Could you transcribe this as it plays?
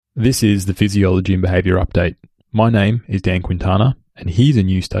This is the Physiology and Behaviour Update. My name is Dan Quintana, and here's a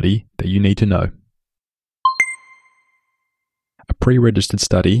new study that you need to know. A pre-registered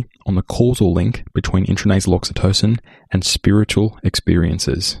study on the causal link between intranasal oxytocin and spiritual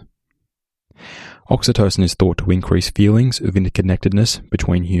experiences. Oxytocin is thought to increase feelings of interconnectedness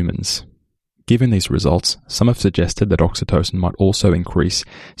between humans. Given these results, some have suggested that oxytocin might also increase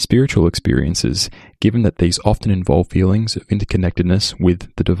spiritual experiences, given that these often involve feelings of interconnectedness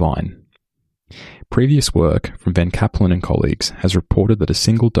with the divine. Previous work from Van Kaplan and colleagues has reported that a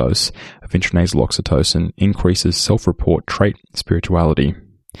single dose of intranasal oxytocin increases self-report trait spirituality.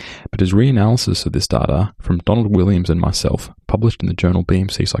 But as reanalysis of this data from Donald Williams and myself, published in the journal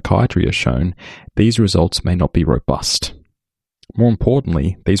BMC Psychiatry, has shown, these results may not be robust. More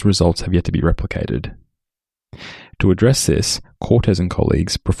importantly, these results have yet to be replicated. To address this, Cortez and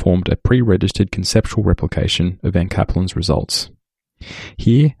colleagues performed a pre-registered conceptual replication of Van Kaplan's results.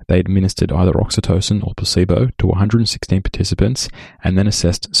 Here, they administered either oxytocin or placebo to 116 participants and then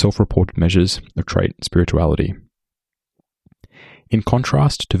assessed self-reported measures of trait spirituality. In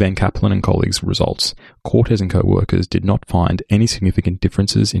contrast to Van Kaplan and colleagues' results, Cortez and co-workers did not find any significant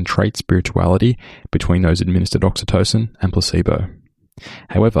differences in trait spirituality between those administered oxytocin and placebo.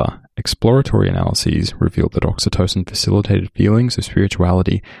 However, exploratory analyses revealed that oxytocin facilitated feelings of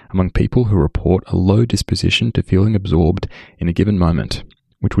spirituality among people who report a low disposition to feeling absorbed in a given moment,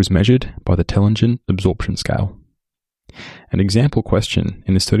 which was measured by the Tellingen Absorption Scale. An example question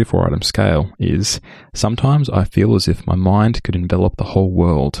in this 34-item scale is, sometimes I feel as if my mind could envelop the whole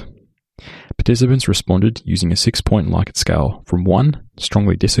world. Participants responded using a 6-point Likert scale from 1,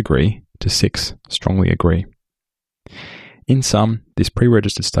 strongly disagree, to 6, strongly agree. In sum, this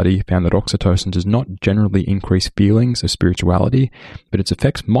pre-registered study found that oxytocin does not generally increase feelings of spirituality, but its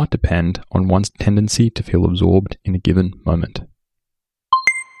effects might depend on one's tendency to feel absorbed in a given moment.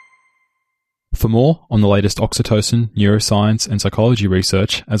 For more on the latest oxytocin, neuroscience, and psychology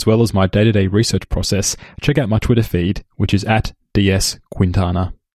research, as well as my day-to-day research process, check out my Twitter feed, which is @DSQuintana.